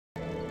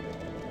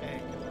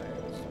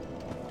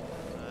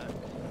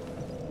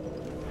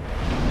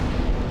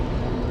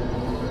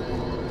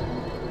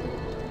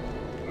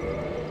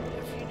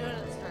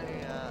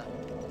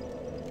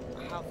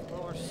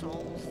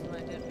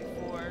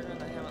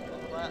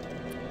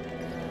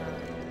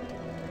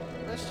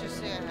let's just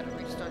say I had to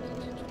restart the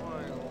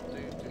tutorial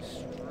due to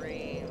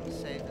stream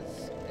save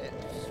its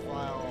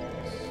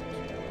files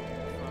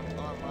from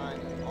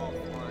online and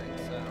offline.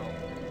 So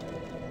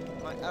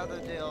my other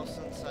deal,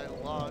 since I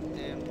logged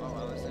in while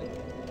I was in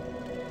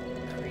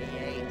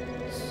Create,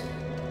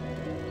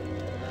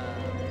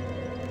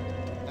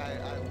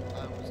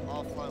 I was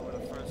offline when I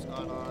first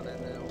got on,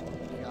 and then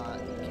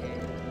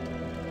came,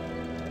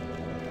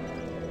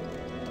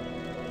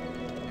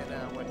 and then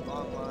I went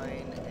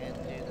online, and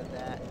due to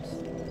that,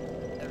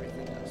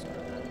 everything got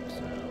screwed up.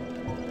 So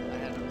I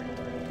had to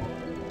recreate.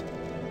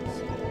 Let's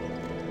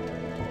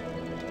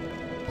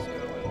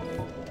go with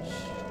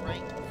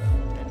strength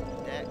and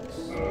dex.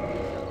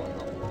 That will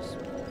help us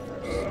with the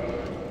first.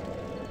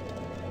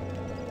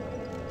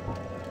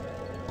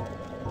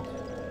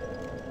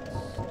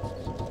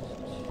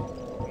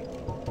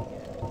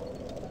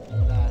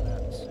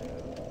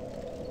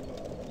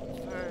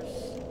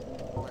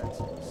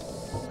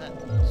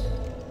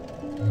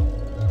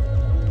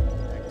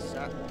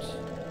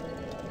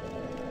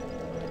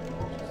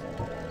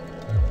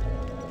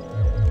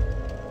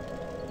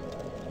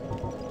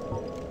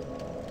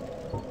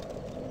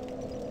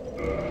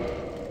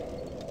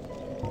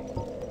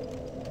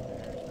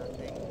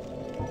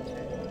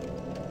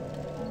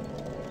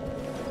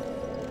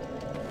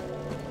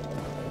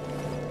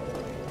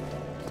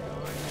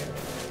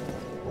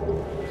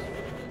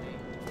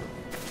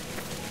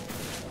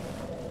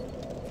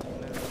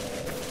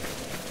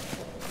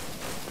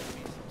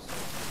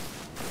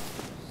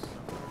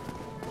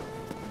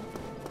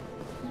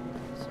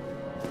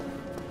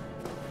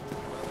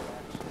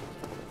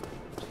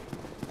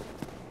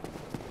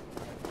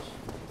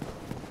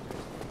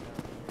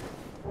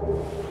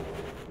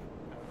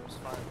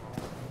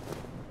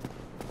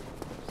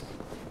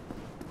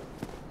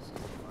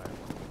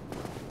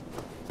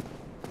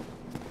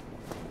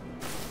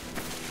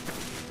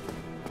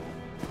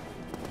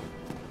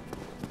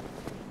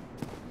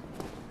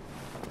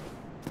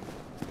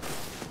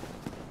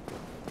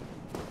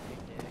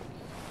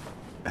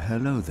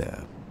 Hello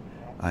there.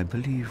 I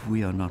believe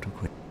we are not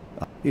acquainted.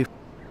 If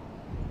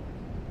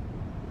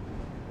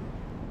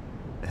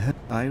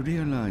I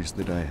realize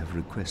that I have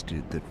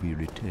requested that we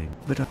retain,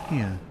 but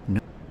here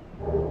no.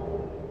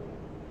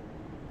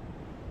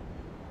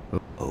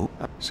 Oh,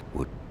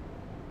 would.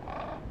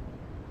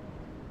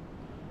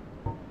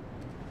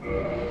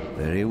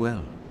 Very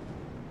well.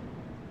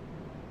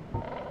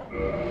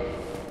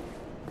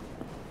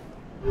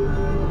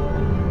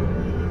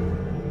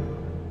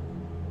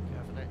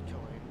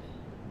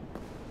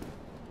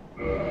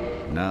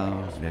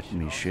 Now let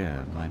me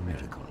share my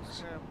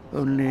miracles.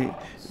 Only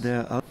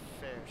there are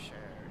Fair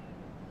share.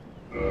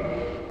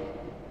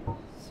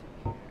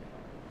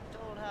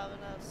 Don't have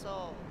enough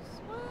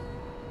souls.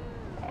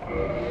 What?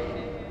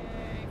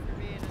 Yay for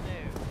being a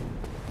noob.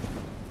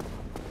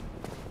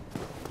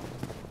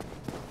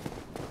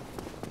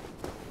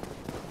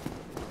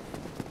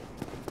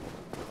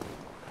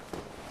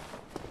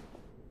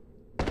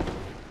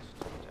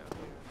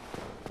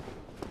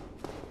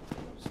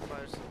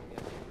 Surprisingly, I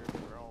can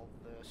remember all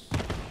this.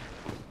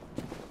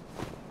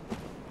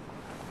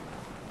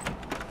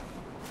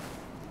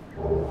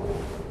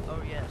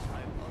 Oh yes,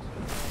 I also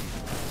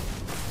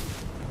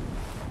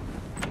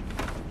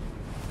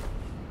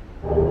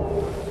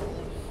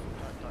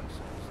not Dark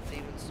Souls,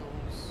 Demon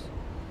Souls.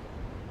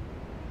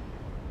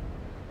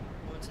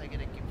 Once I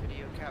get a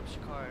video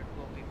capture card,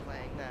 we'll be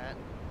playing that.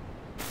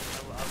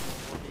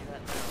 We'll do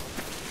that now.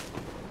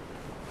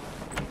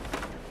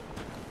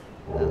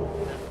 That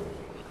will definitely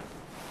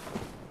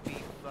be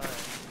fun.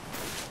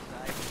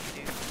 I can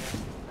do next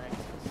to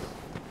Nexus.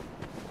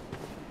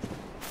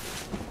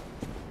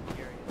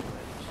 Here in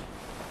Twitch.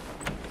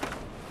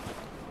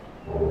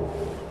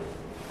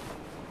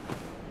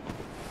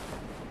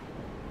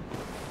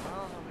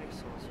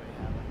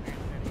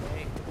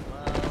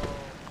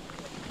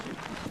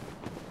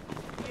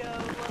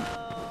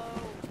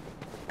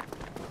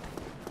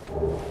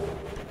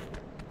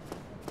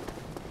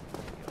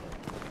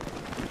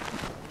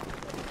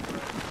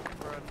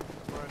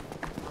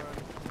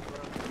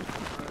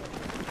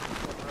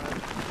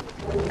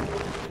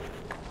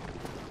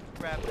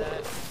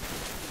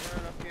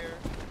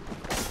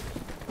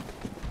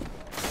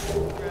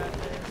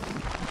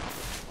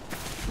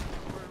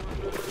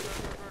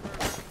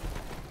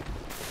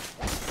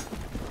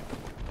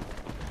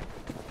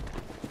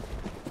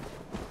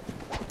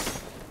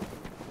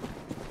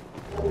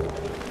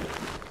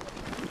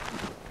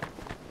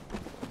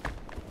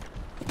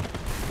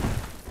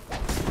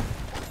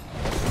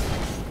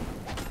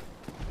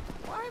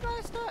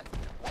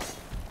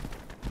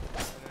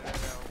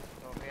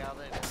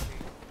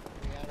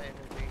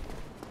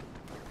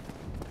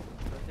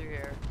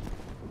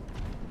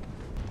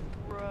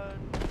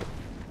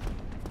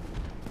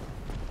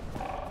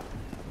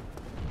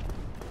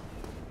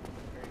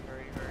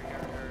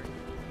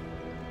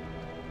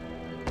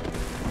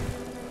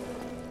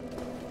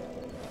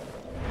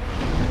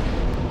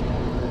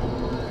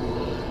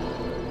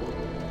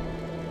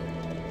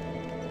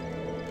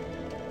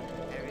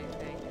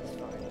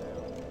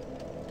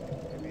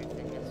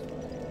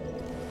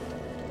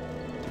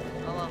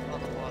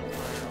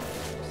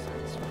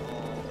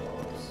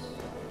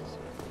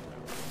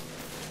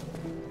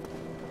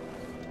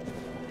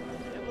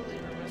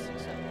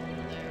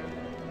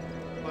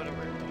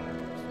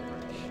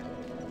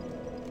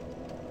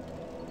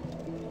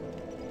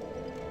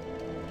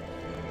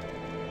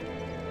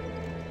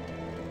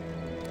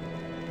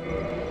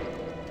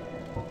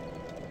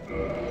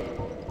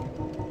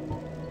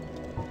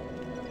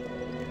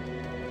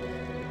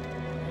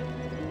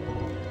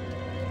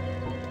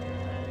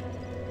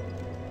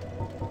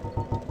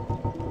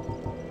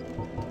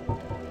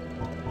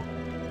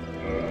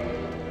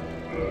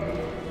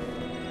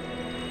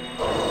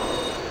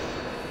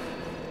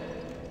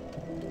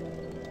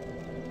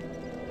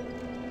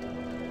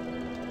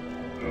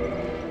 By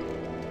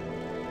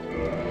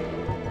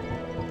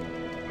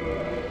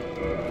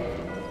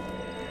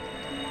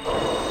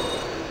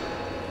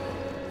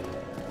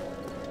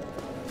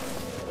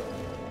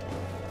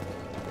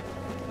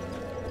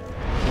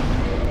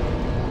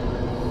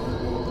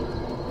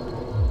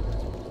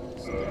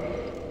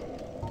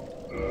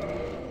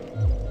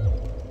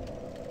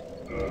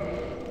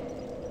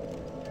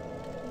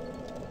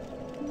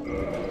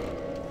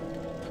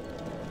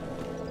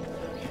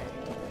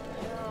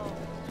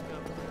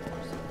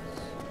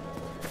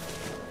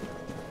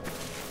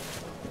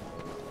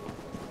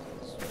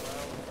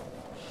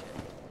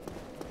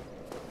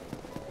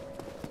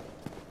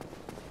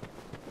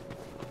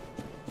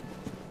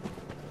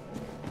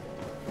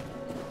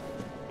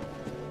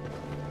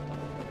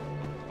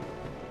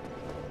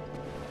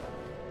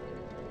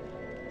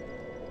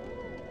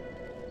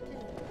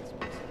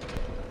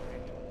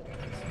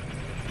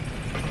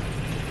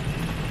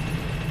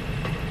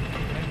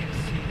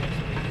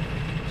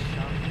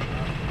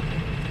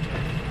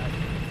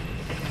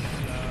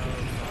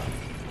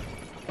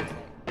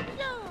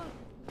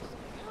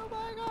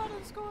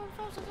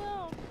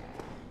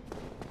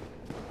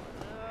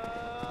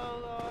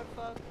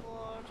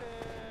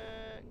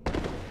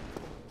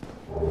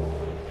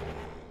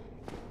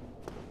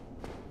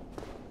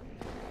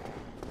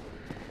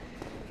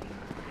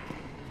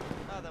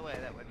the way,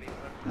 that would be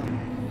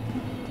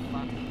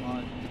fucking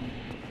odd.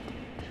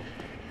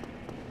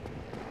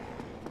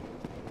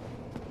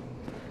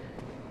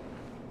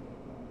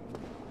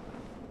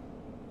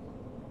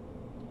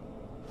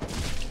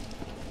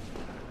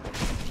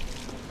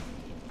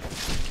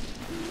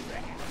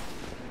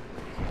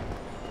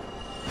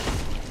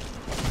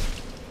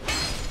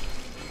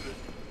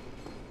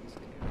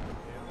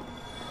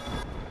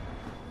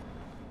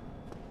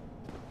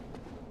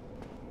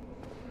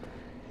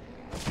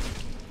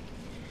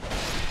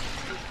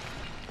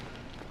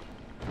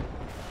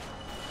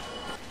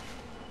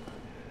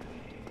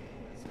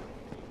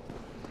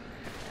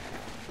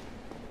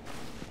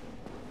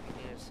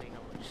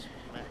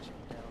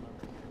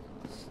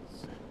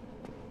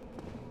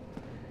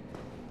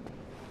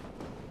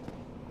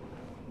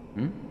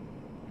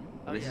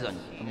 This is a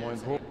more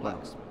important. Well,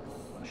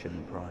 I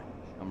shouldn't pry.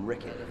 I'm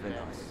Ricky the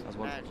villain. As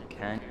well as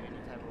can.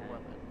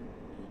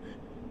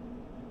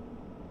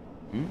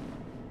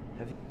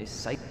 Have you? It's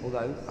safe.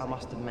 Although I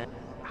must admit,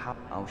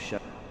 I'll show.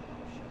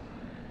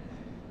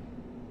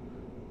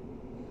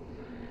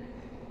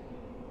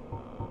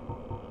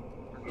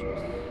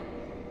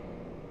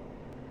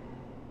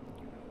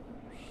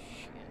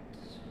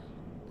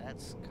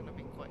 That's gonna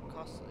be quite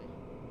costly.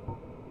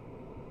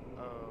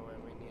 Oh,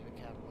 and we need a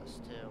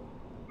catalyst too.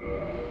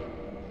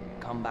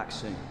 Come back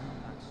soon.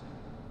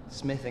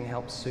 Smithing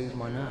helps soothe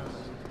my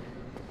nerves.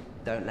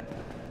 Don't let.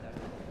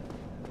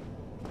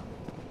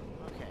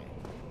 Okay,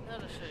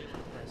 gotta show you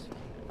what this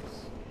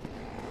is.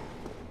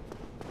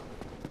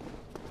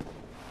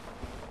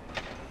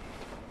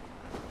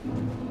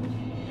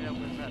 It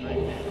opens that right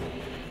there.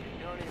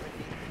 You don't even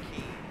need the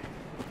key,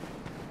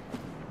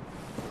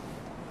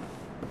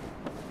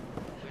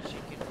 which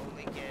you can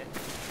only get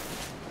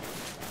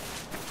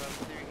from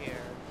through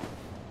here,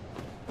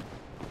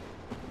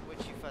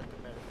 which you find the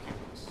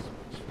metacubes,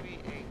 which we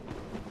ate.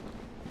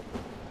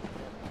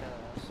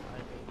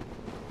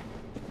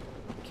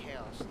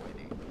 Chaos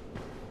lady.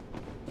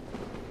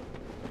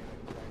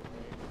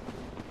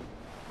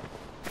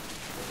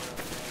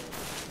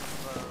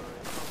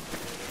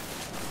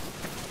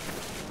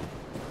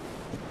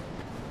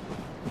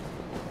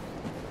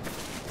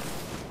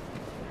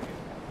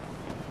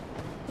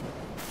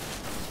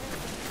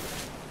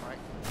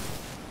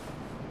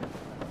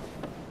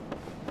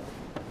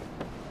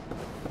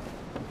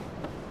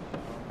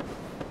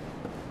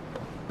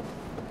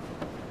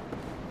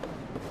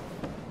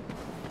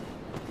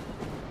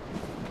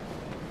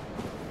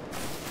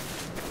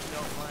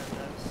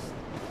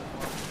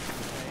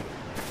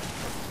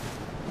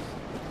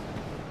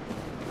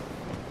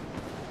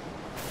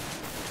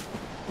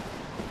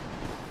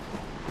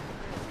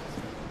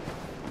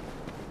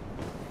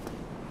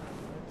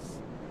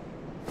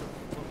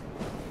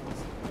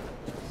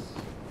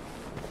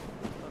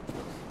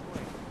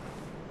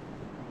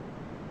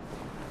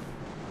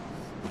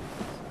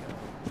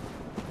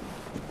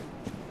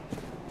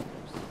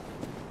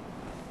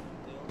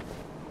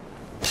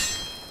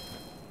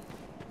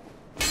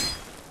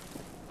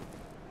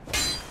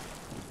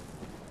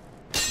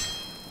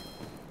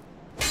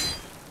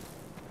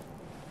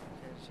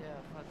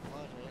 Yeah, fuck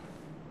logic.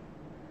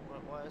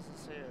 Why is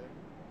this here?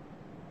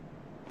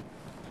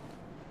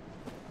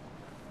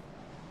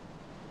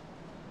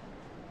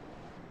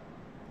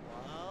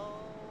 Well,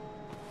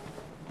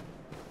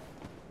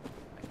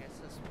 I guess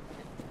this one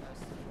can pass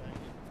the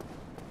right.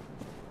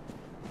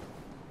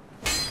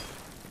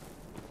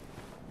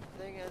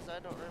 Thing is, I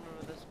don't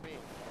remember this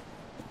being.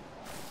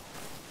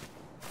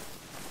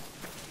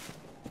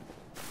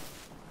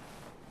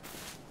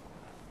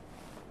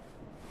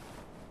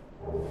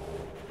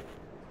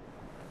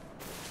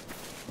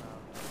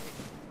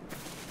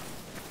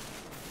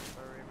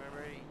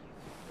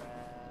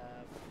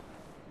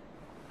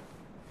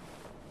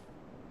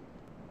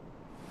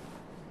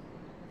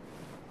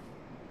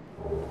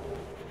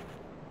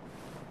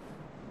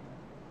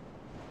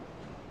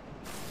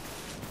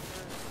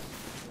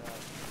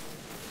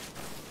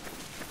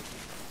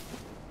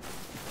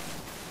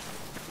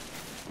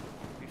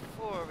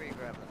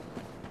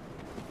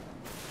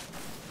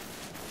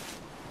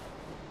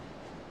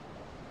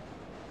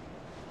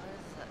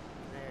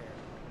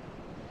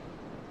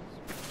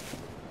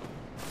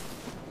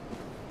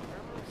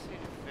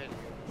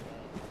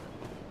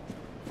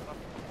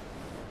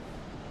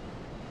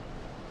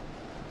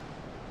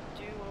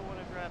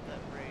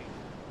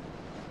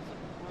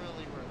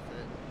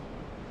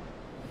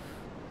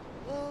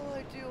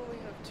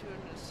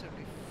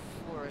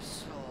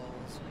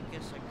 so I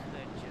guess I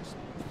could just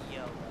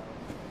YOLO.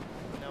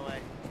 No, I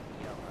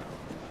YOLO.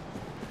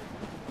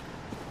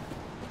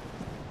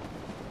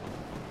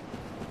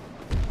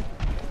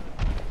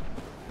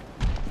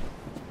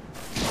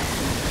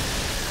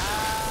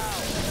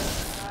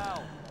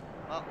 Ow!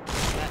 Well,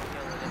 that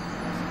killed it.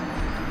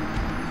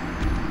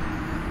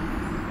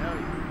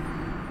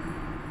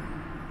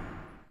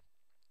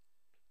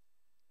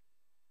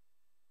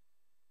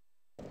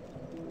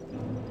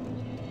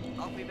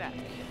 I'll be back.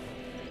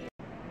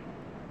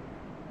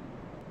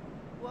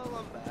 Well,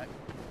 I'm back.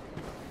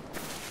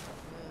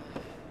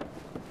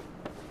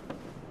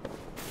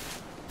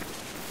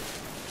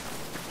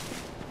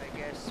 I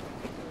guess we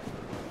can do it.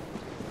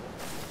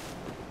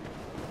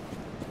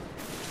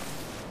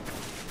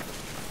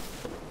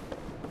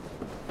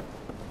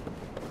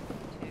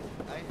 Dude,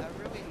 I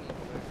really need to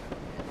learn how to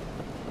edit.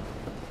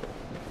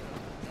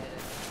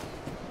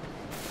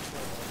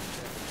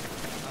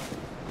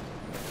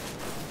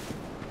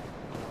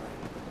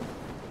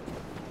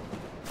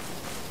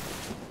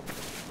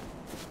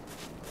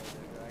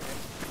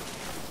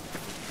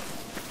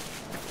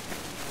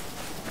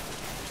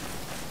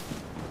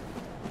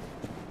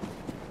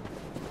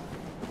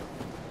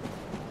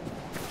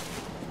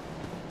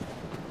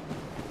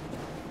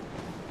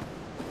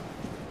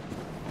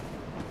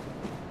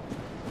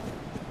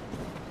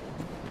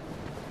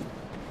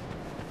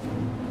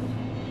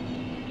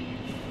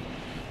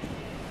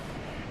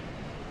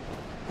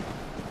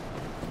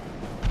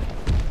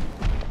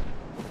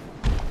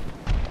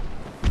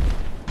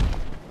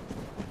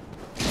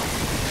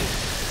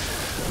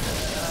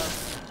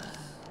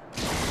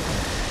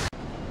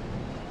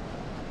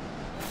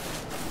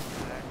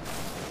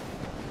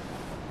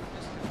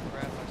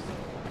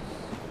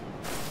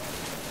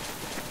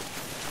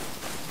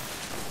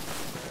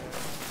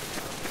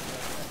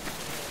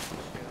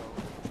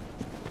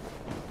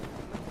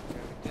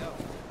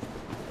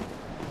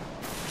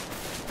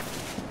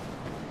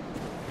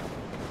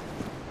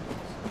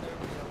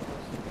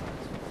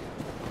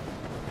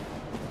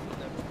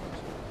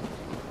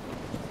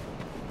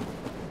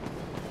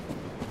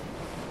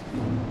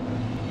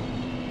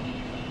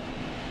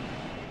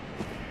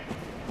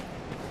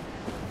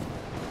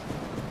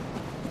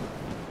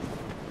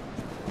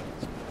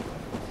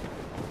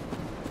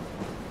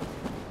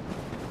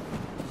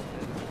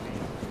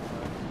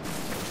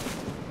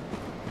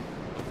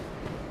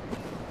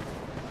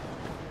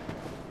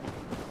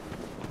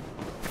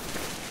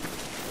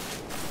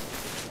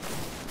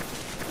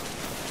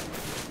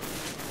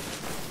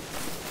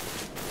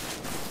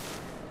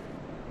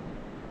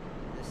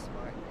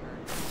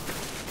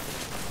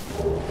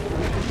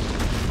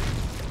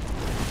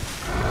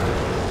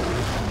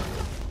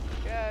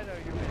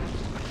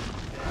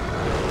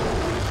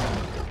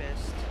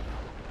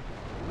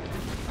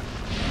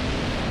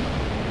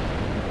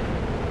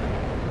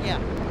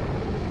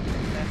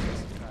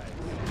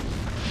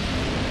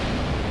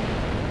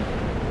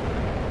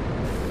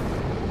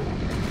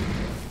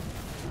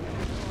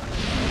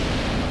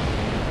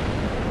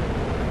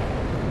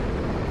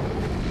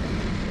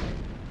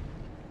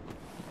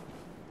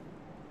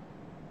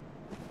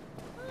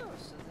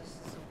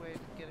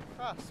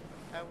 But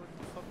how would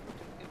the fuck do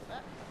we get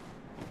back?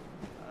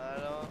 I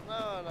don't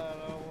know, and I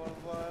don't want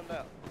to find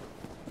out.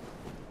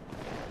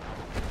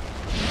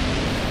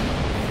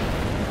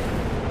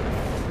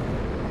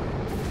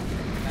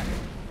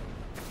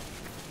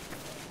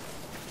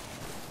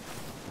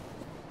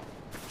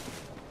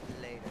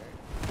 Later.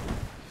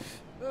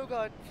 Oh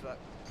god, fuck.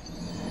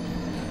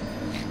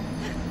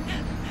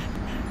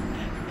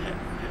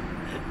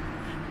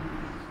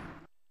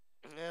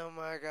 Oh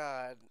my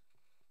god.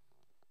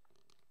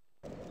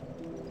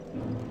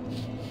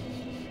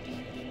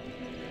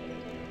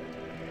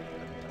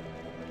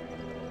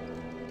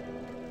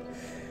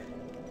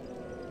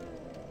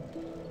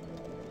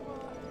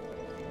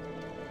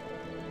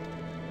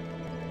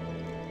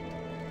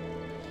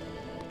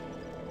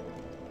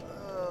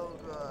 Oh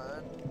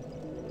god.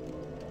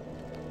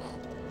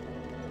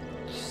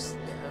 Just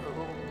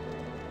no.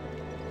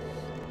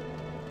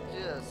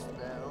 Just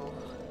no.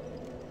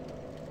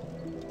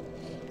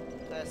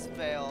 Pass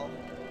fail.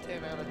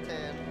 10 out of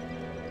 10.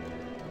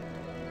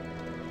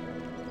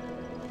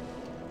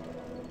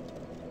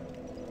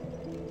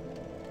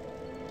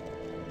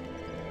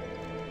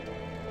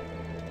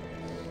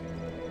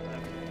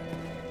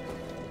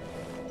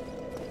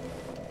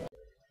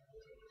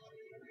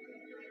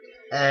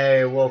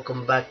 Hey,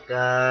 welcome back,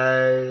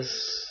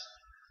 guys.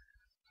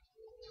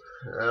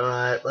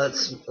 Alright,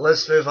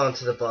 let's move on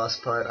to the boss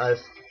part.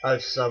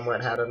 I've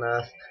somewhat had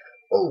enough.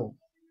 Oh,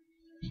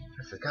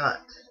 I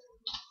forgot.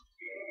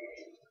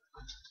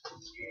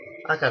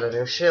 I got a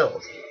new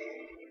shield.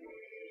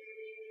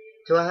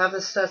 Do I have the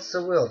stats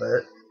to wield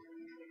it?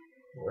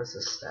 Where's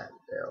the stat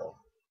bill?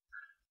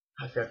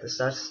 I've got the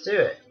stats to do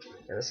it.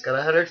 And it's got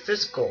 100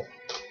 physical.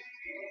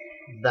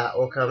 That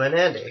will come in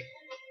handy.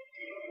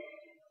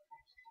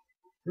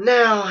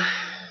 Now,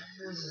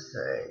 here's the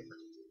thing.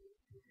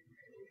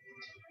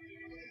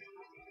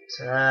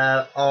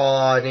 Oh,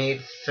 I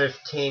need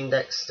 15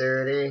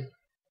 dexterity.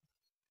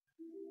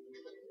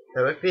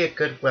 That would be a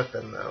good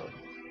weapon, though.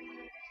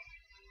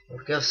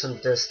 It'll give some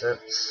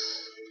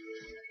distance.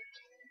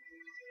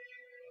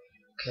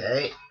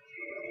 Okay.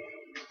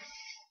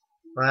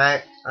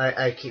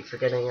 I keep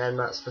forgetting I'm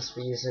not supposed to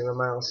be using the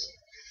mouse.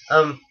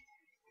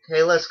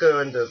 Okay, let's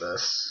go into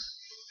this.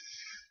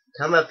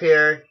 Come up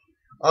here.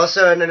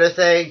 Also, another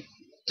thing,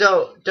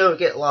 don't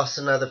get lost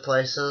in other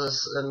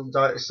places in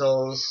Dark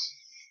Souls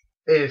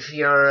if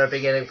you're a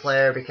beginning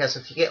player, because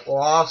if you get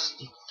lost,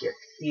 you get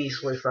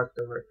easily fucked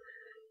over.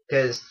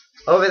 Because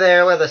over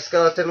there where the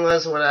skeleton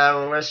was when I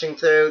was rushing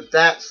through,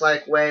 that's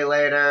like way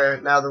later.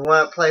 Now the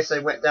one place I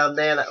went down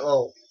there, that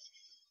little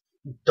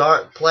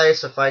dark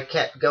place, if I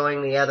kept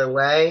going the other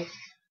way,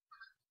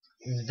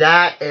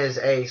 that is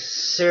a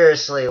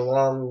seriously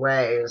long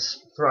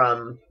ways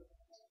from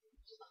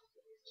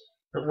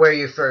where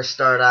you first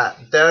start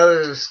at.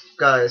 Those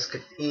guys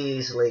could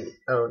easily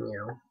own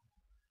you.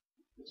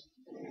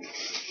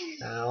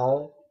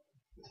 Ow.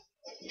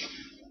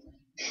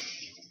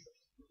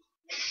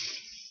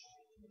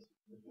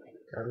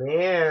 Come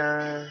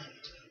here.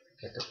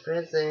 Get the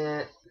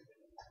present.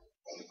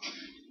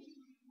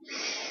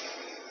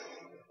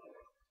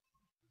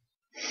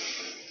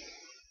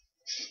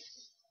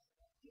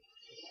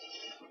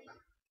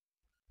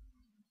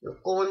 You're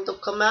going to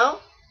come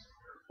out?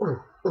 Ooh,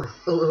 ooh,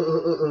 ooh,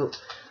 ooh, ooh, ooh.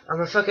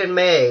 I'm a fucking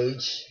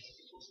mage.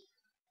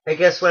 And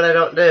guess what I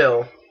don't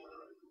do?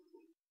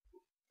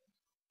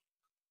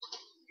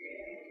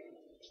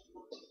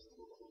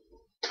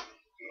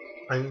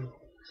 I'm...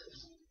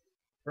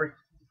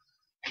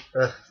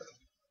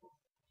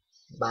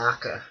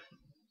 Baka.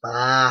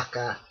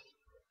 Baka.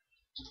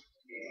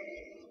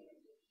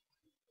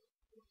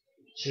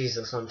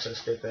 Jesus, I'm so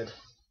stupid.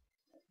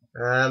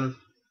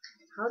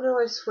 How do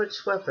I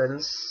switch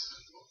weapons?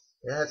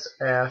 That's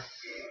F.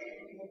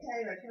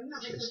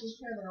 Just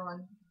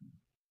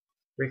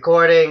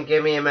recording,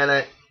 give me a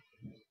minute.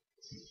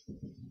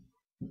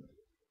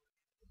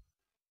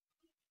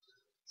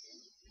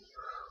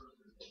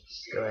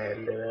 Just go ahead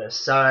and do this.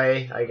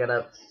 Sorry,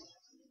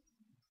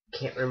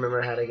 can't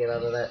remember how to get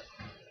out of that.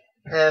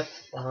 F,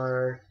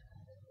 R,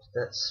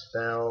 that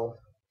spell.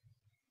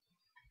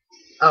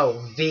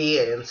 Oh, V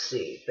and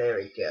C. There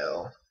we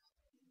go.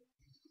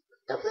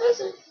 The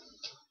present.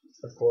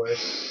 Of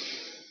course.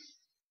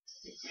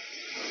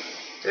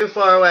 Too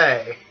far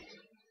away.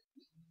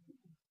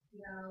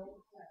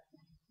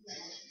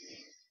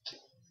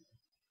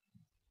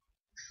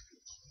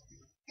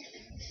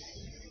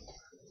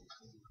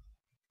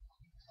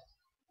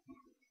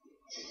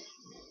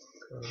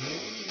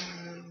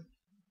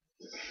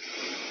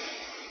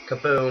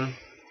 Kaboom.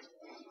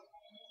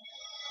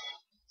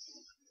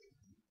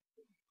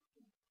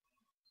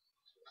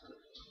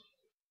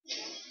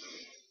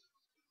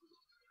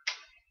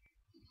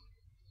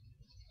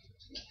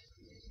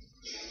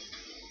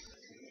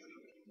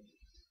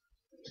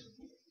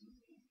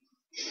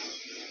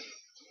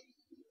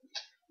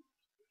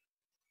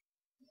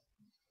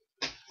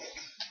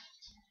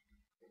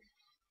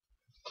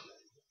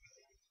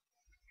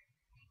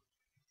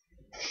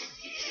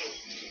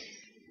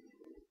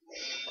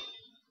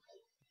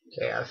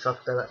 Okay, I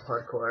fucked up that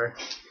parkour.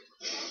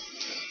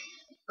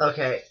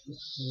 Okay,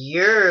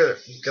 you're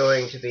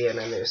going to be in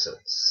a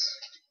nuisance.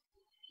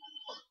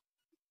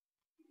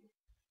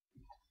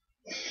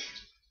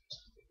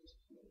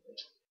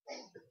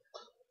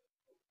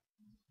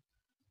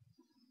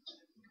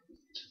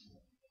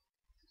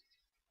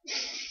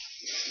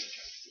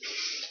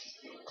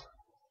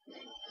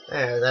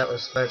 There, that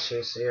was much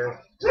easier.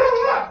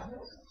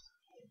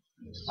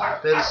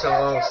 It's been so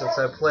long since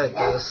I played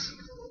this.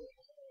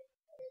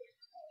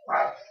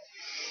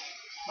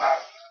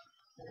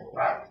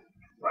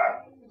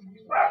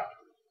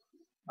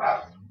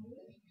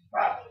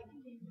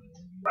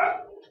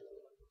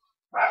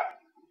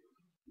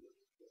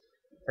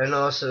 And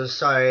also,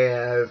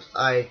 sorry,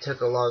 I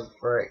took a long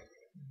break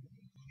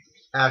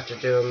after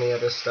doing the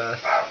other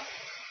stuff.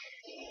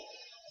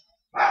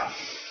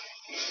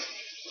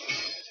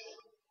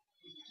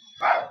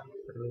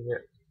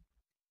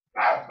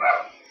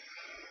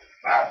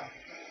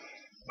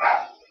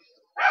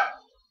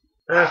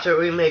 After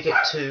we make it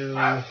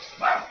to...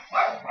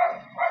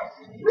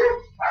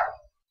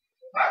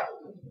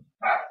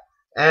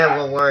 And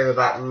we'll worry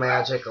about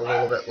magic a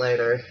little bit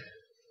later.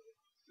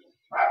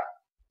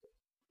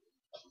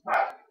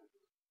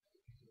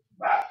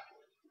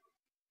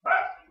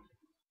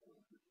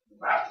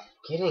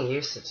 Getting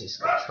used to these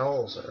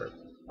controls are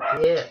a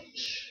bitch.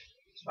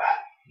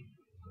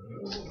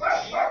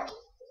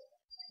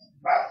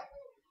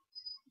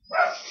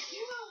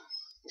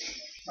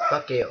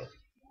 Fuck you.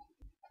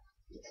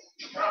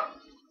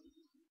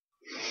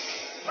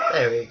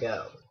 There we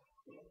go.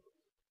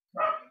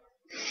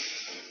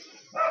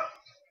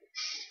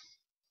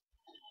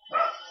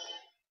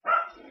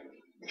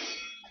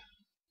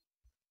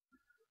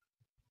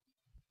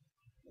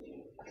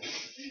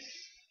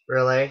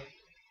 Really?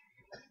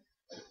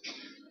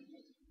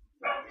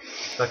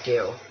 Fuck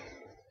you.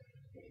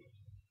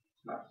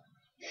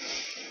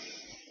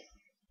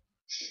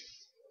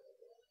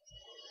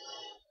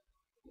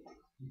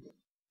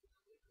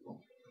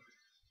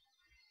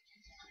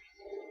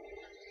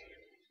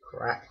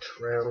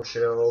 Round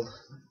shield.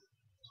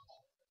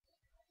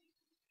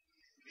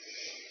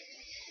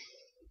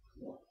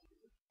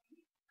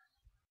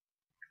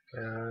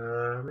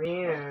 Come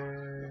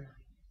here.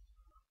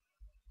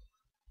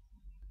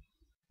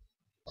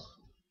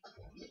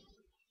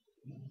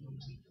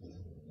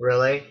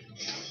 Really?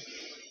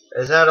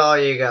 Is that all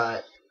you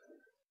got?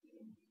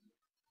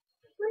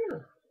 Yeah.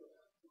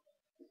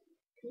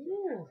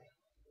 Yeah.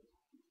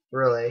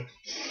 Really?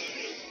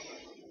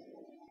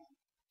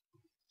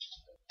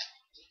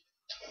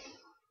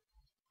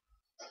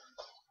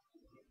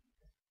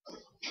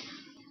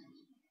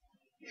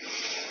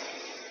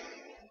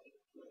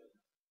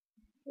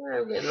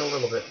 I'm getting a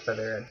little bit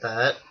better at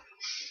that.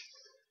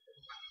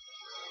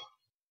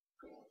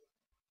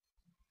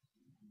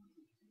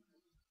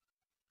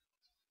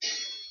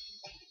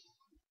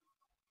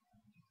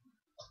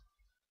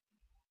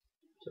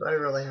 Do I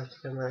really have to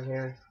come out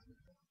here?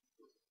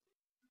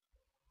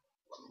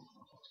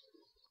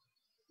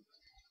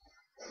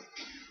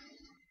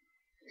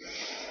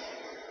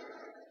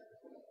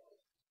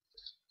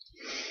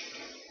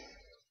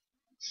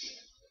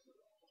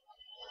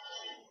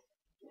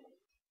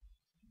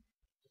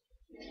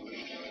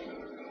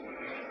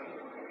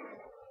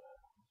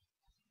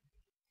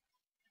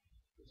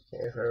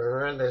 Okay, if I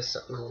remember, there's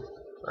something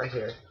right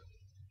here.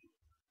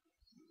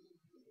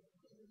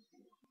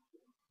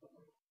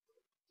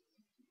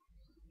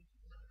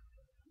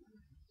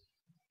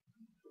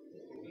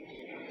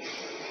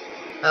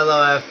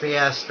 Hello,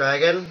 FPS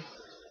Dragon.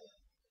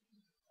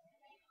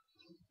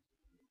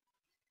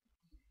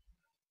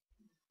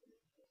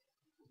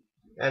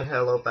 And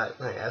hello back,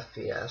 my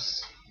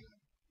FPS.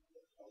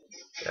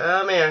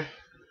 Come here.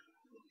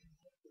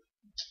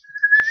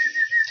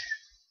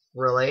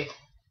 Really?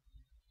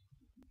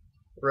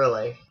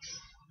 Really?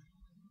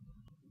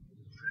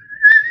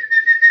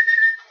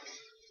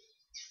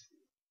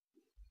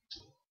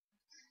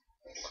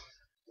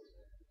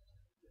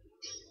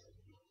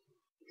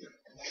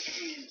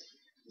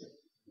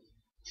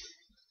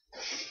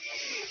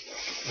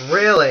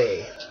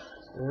 Really?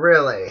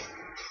 Really?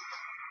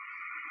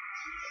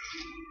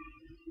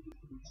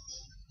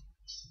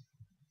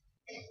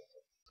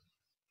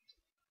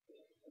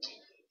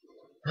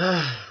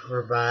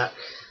 We're back.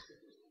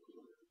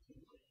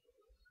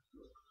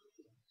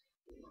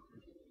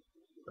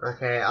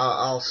 Okay,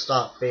 I'll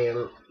stop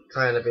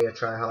trying to be a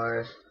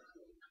tryhard.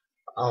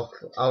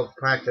 I'll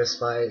practice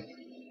my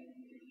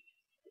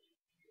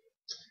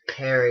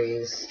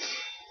parries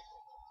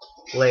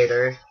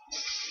later.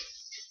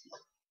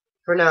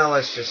 For now,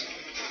 let's just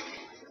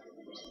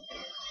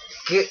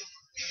get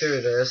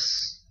through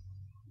this.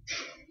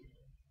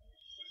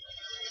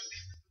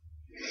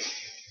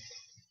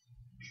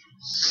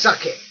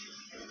 Suck it!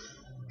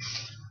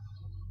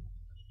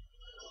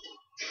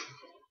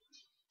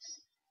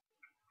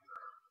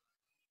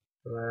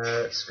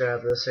 Let's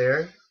grab this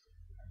here.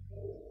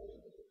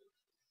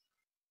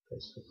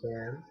 Yes, we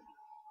can.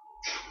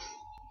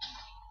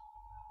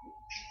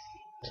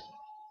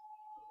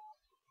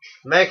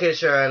 Making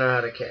sure I know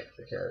how to kick,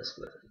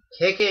 because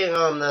kicking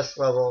on this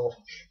level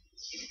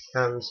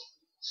comes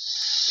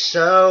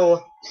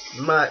so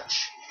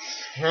much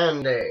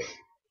handy.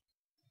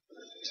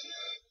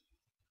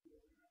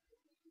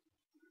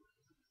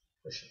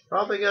 We should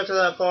probably go to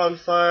that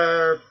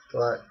bonfire,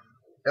 but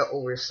it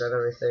will reset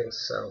everything,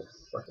 so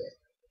fuck it.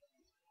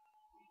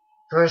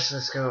 First,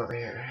 let's go over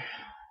here.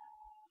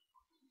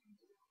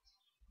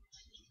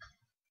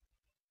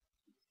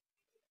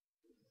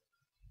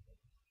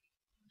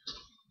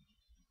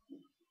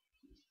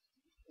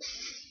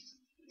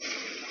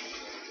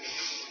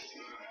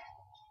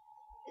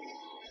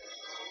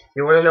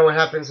 You want to know what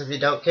happens if you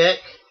don't kick?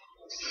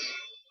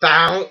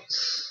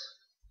 Bounce!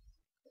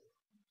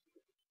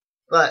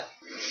 But,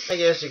 I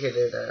guess you could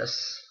do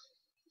this.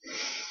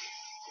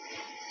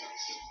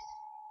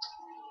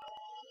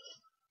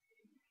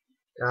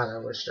 God, I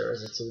wish there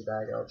was a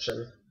teabag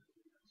option.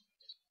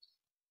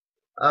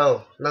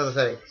 Oh, another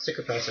thing.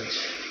 Secret passage.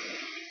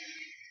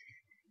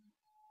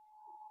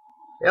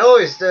 They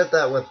always did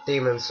that with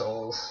Demon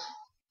Souls.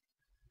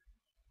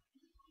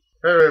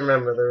 I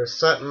remember there was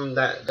something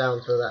that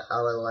down through that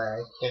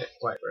alleyway. I can't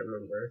quite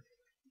remember.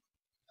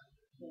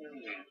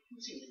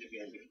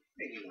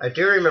 I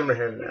do remember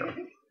him now.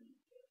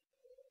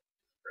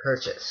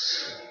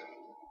 Purchase.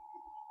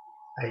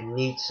 I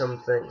need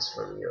some things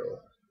from you.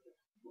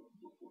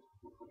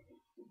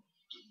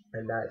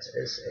 And that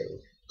is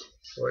a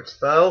short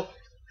bow.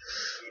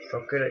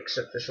 Fucking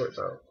accept the short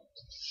bow.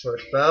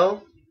 Short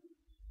bow.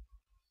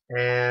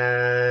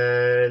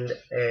 And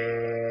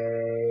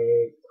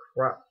a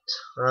crop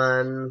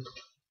ton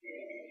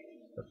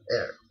of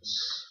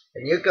arrows.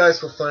 And you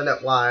guys will find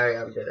out why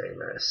I'm doing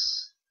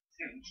this.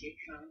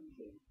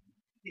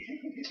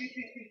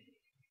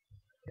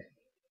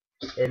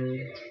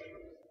 And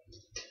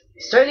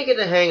starting to get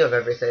the hang of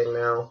everything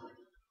now.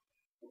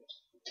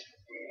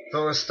 If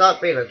I would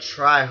stop being a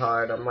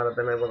tryhard, I might have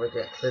been able to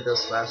get through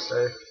this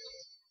faster.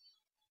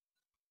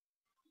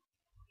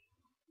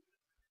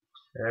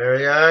 There we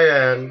go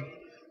again.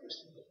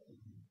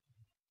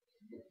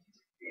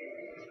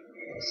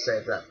 Let's say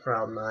save that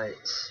prom night.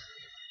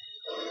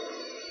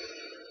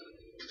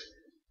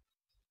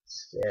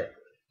 Let's get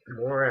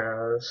more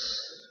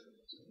arrows.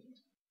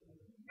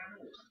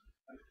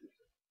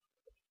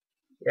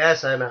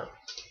 Yes, I know.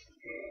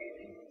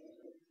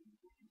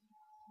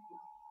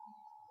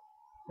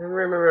 And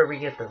remember, we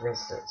get the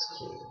resistance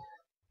key.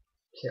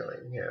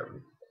 Killing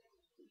him.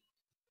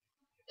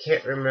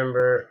 Can't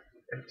remember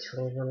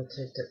until I want to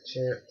take that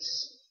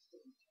chance.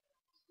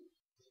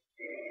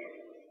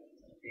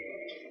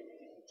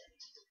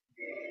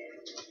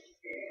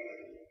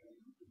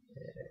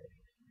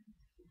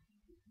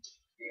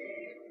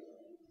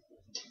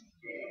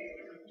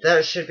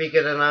 That should be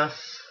good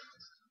enough.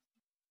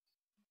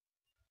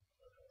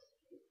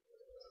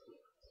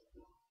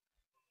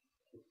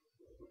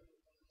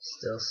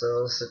 Still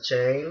sells the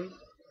chain.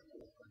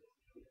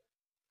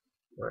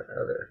 What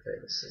other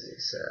things does he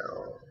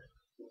sell?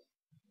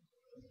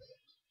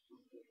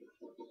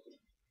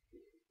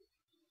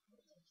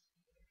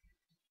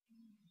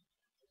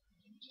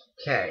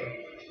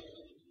 Okay.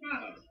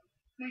 Oh,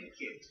 thank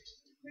you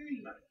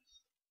very much.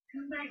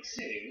 Come back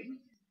soon.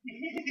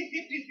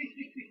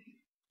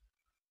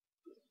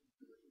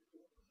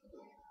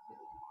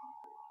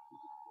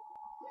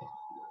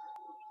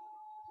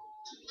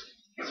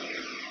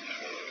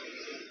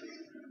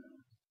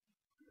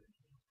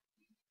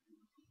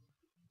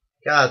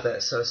 God,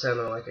 that so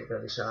sounded like a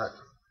gunshot.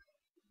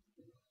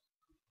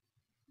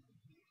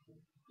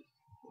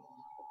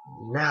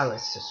 Now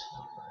let's just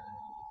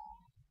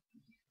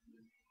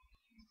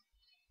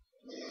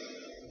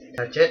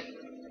touch it.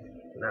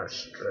 Now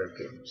stroke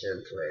it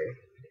gently.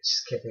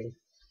 Just kidding.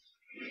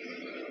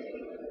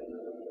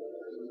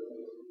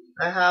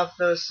 I have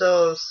no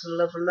souls to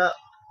level up.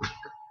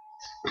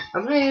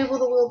 Am I able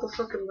to wield the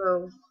fucking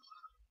bow?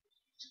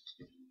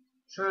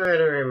 Trying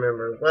to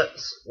remember what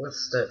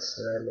stats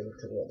did I need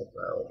to wield the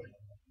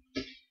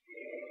bow?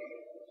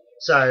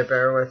 Sorry,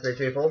 bear with me,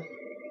 people.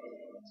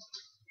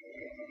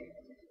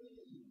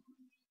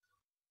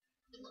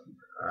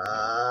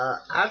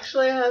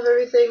 Actually, I have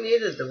everything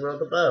needed to wield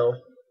the bow.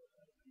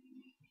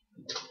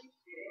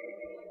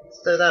 Let's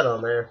throw that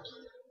on there.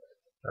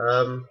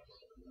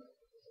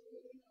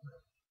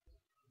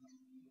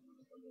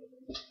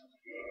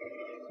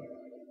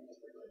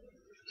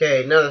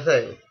 Okay, another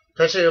thing.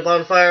 Touching a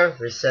bonfire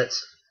resets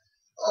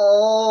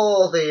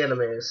all the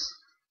enemies.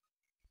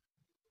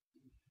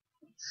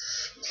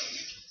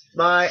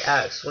 My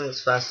axe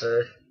swings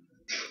faster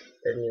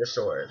than your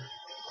sword.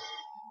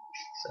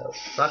 So,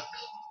 fuck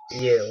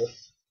you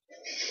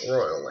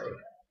royally.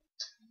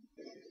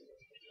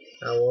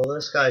 Now will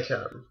this guy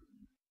come?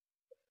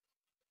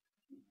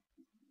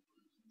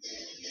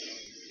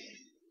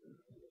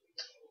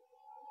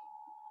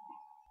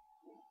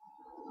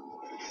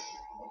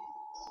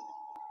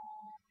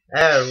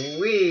 And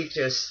we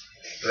just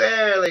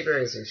barely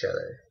graze each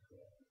other.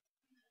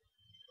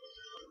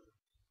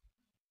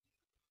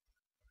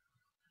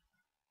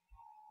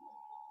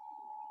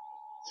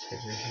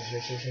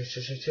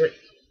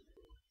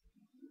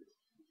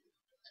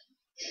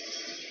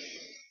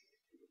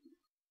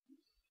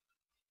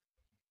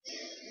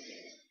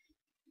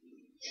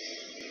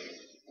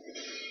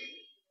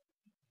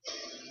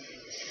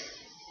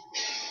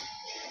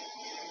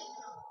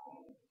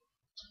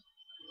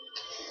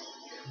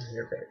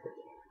 You're back.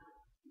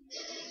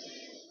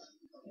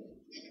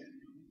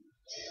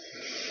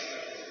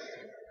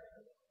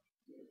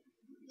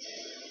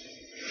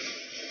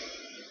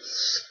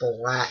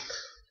 Splat.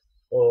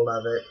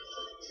 Love it.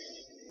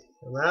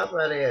 Come out,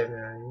 buddy. I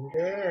know you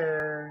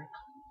there.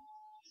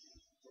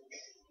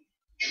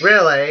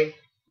 Really?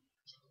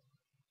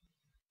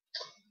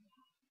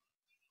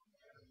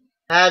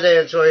 Had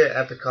to enjoy your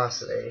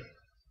epicosity.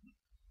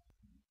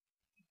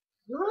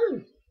 Come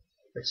on.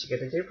 What you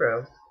gonna do,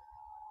 bro?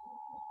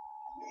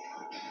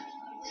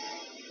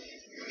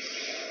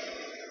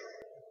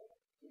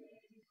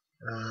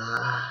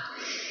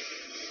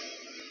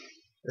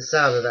 The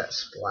sound of that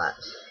splat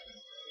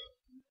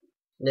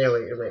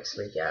nearly makes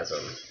me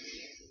gasm.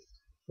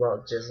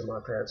 Well, jizz in my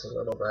pants a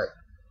little bit.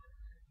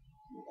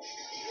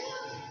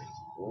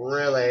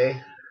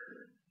 Really?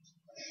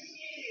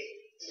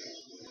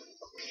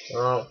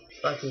 Well,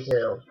 fuck you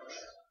too.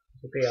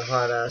 You be a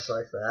hard ass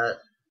like that.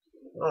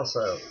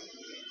 Also,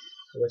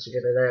 what you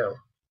gonna do?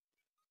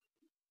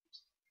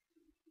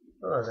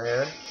 Oh,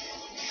 there.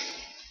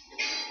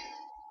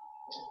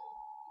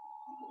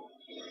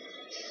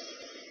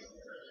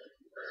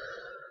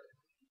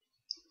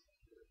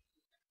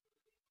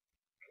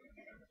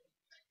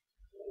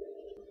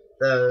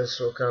 Those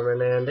will come in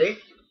handy.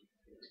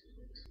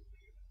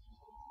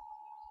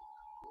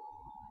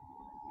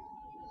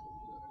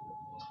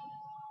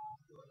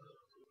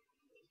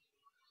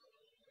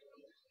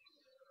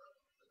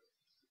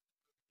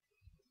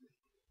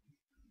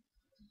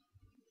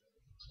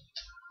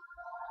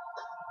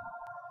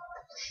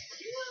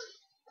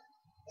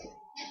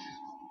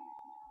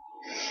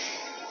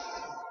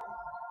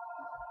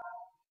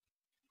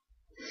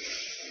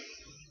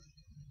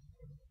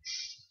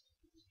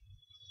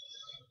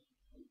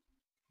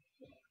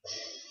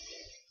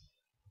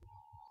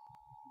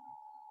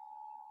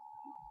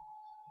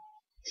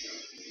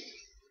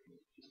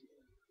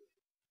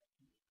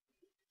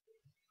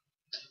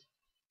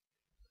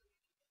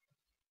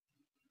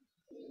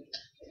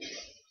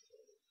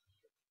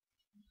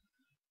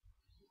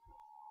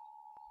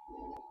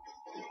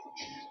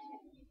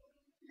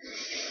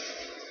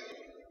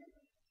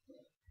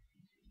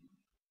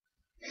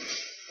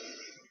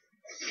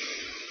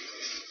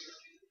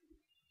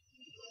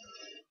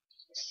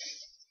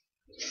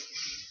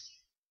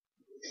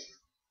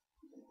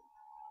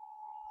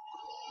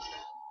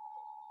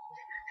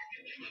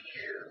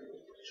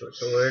 short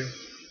sword.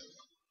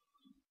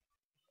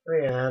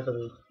 Oh yeah, I have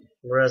a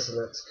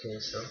resonance key,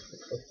 so I can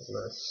open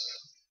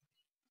this.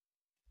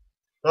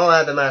 Well, I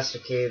had the master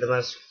key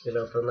could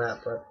open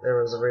that, but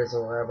there was a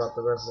reason why I bought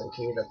the resonant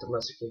key that the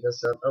master key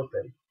does not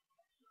open.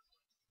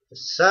 For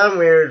some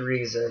weird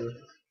reason.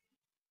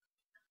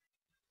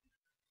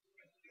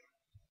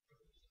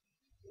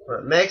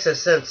 What makes a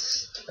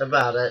sense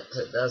about it,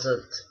 it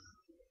doesn't.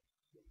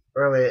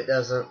 Really, it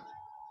doesn't.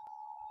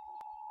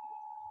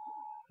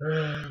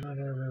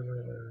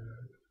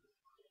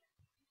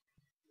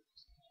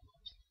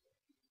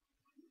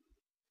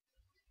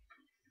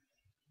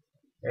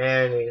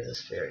 And he's a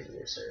spirit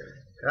user.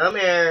 Come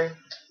here.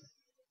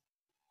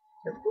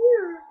 Come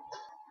here.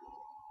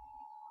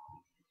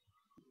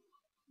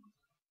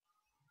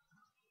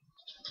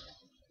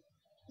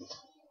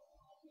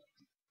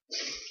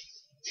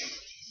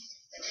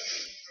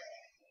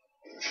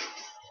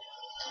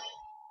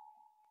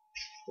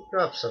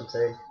 Drop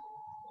something.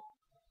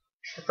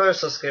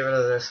 First, let's get rid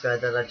of this guy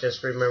that I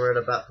just remembered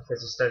about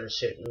because he started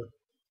shooting.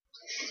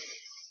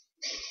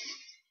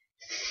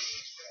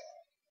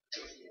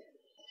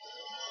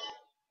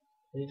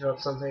 Did he drop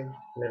something?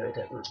 No, he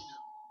didn't.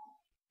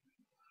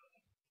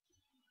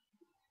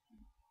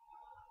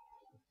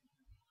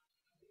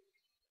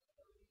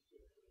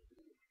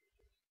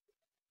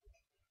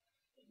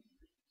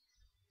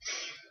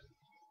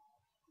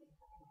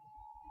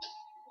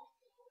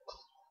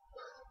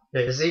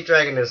 Okay, is he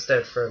dragging his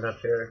dead friend up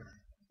here?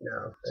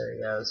 No, there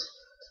he goes.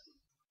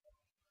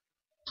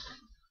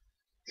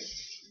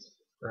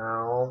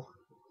 No.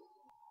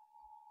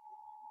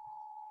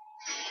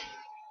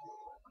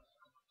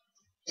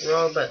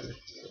 Wrong button.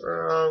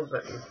 Wrong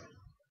button.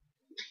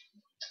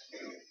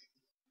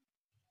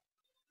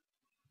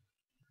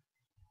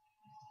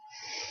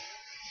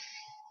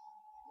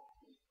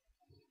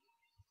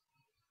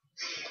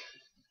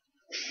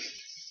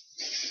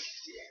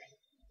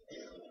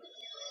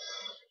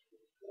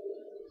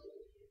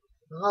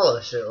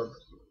 Hollow shield.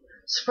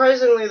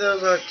 Surprisingly,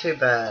 those aren't too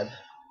bad.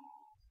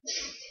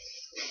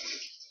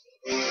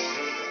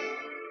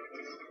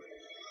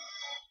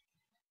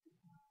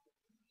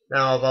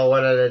 Now, if I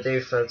wanted to do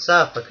defense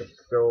up, I could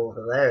go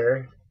over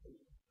there.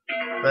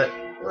 But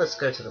let's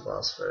go to the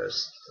boss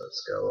first.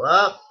 Let's go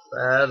up,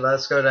 and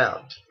let's go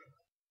down.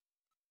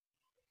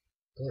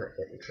 Damn, I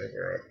didn't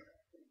trigger it.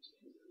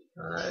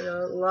 I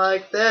don't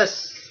like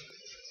this.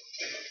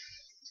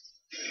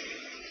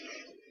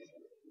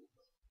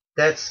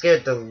 That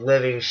scared the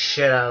living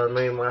shit out of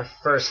me my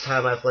first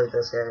time I played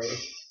this game.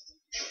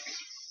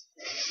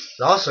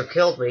 It also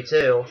killed me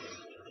too.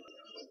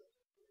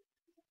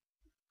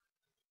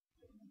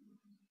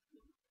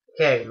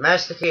 Okay,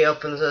 Master Key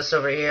opens this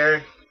over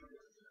here.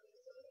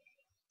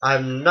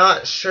 I'm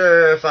not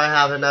sure if I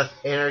have enough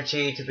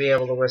energy to be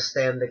able to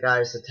withstand the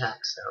guy's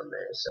attacks down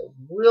there, so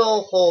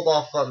we'll hold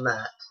off on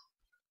that.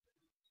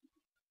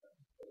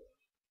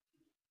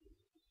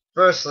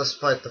 First, let's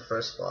fight the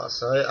first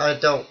boss. I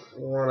don't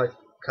want to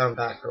come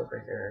back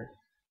over here.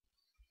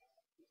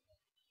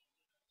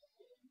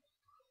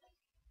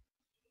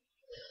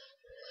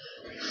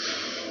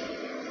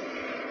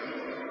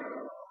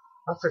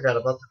 I forgot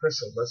about the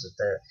crystal lizard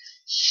there.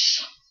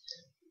 Shh.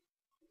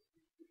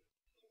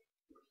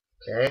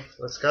 Okay,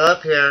 let's go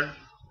up here.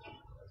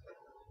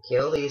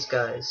 Kill these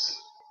guys.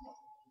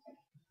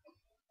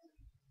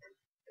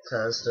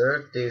 Because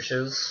they're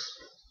douches.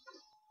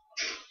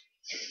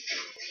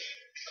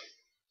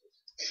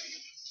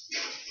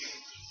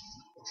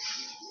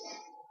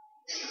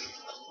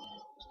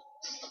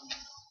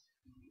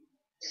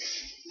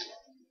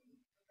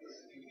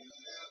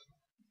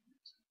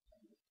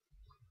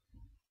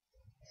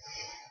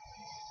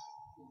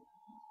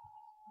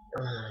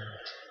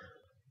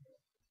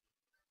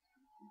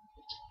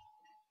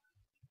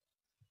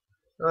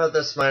 Well,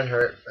 this might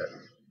hurt, but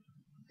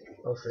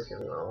oh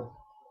freaking well.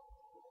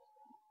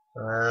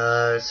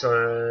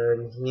 So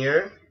in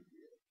here.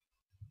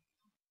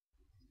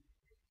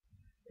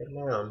 Get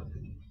down.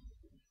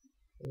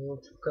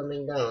 It's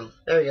coming down.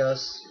 There he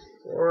goes.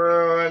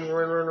 Run,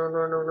 run, run, run,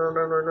 run, run, run,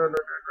 run, run, run, run.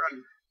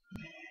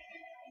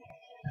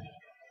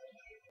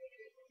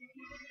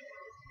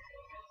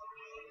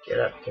 Get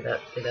up, get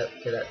up, get up,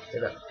 get up,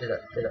 get up, get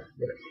up, get up, get up,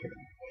 get up.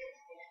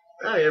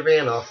 Oh, you're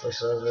being awfully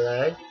slow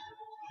today.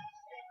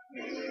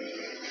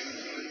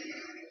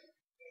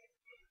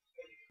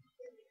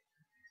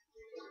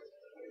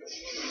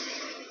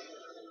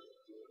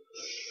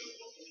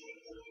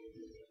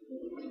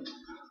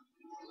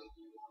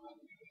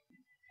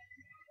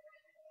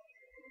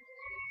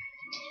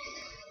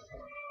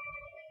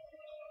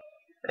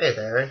 Hey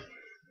there.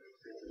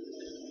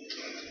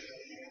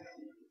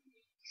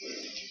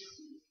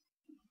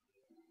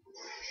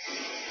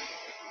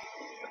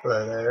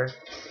 Hello there.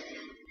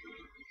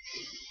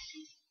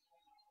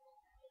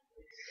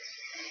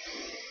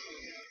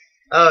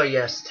 Oh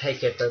yes,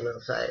 take it in the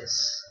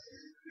face.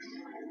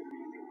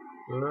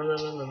 No, no,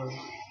 no, no, no.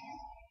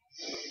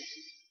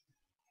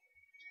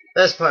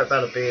 Best part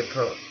about being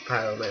a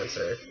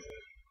pyromancer.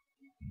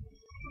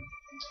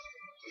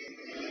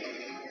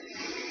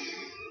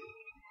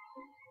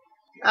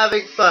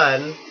 having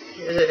fun.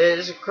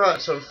 Is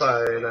crotch on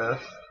fire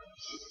enough?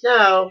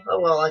 No. Oh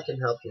well, I can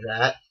help you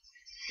that.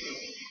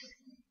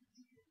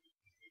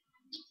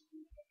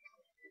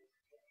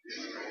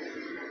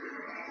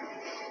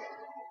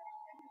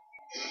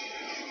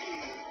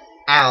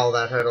 Ow,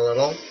 that hurt a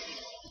little.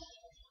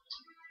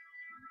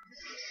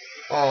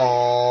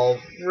 Oh,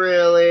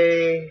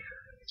 really?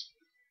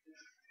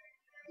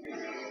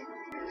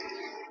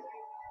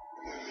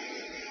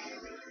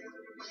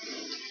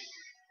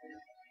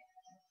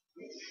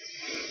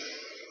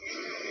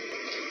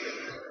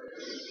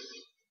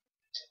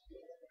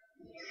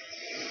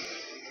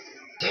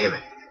 Damn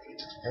it.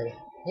 I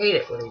hate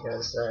it when he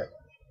does that.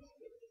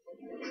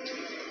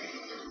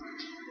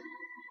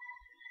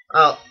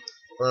 Oh,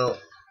 well,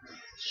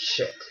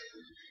 shit.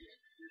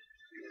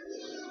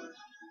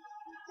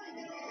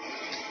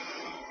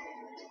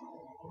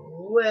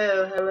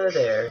 Well, hello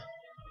there.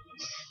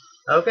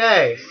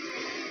 Okay.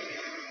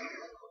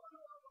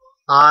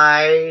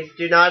 I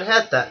do not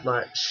hit that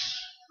much.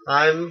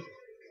 I'm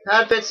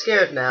a bit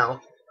scared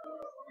now.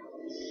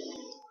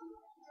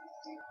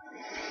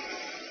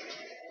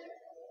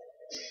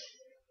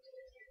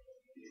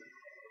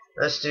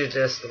 Let's do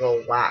just a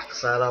little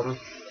whacks at him.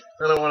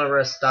 I don't want to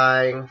risk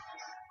dying.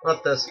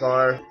 Not this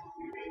far.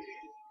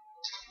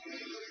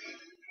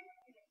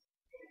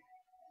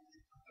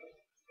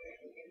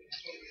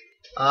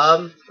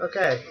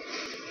 Okay.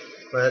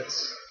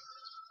 Let's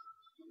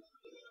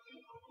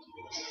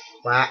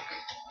whack.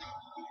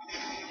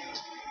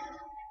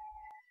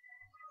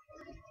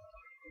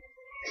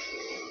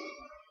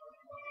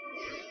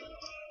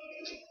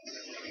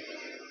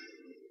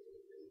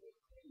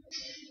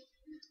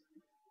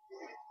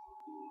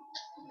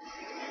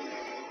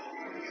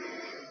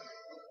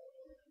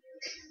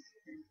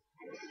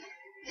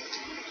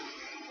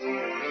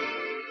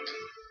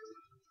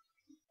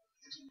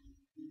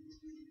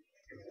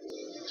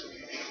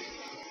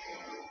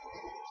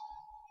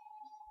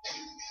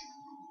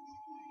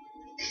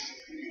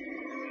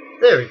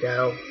 There we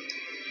go.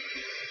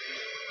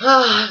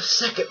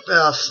 Second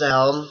boss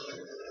down.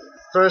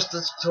 First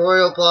the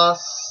tutorial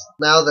boss,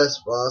 now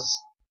this boss.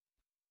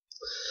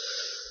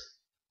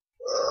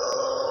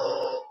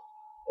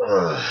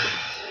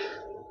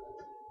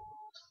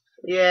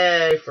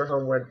 Yay for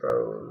Homeward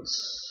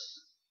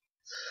Bones.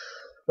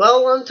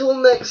 Well, until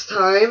next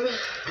time.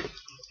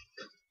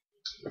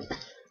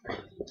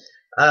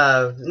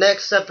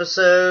 Next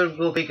episode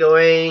we'll be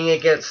going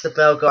against the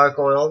Bell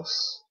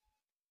Gargoyles.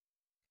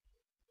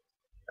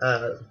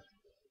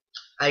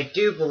 I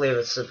do believe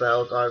it's the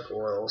Bell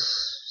Gargoyles.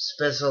 It's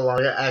been so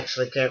long I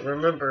actually can't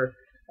remember.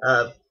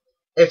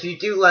 If you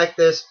do like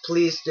this,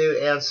 please do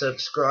and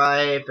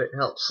subscribe. It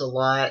helps a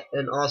lot.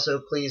 And also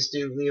please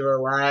do leave a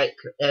like.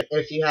 And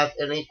if you have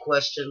any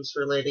questions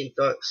relating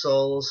Dark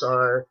Souls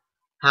or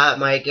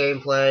my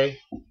gameplay,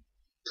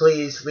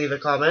 please leave a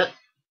comment.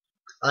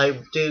 I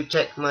do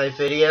check my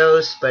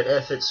videos, but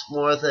if it's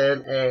more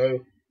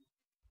than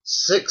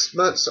 6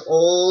 months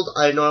old,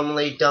 I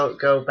normally don't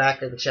go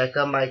back and check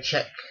them. I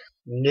check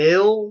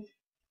new.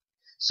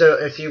 So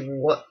if you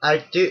want,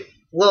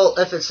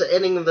 if it's the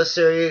ending of the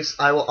series,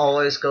 I will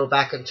always go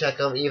back and check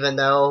them, even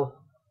though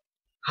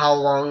how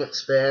long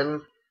it's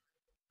been.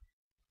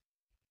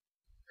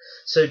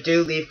 So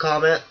do leave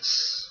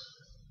comments.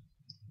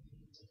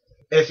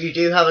 If you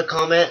do have a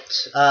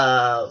comment,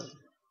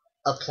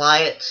 apply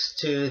it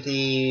to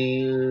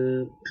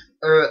the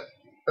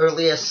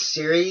earliest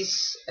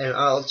series, and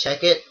I'll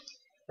check it,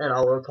 and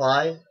I'll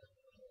reply.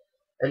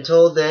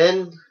 Until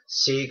then,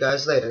 see you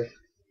guys later.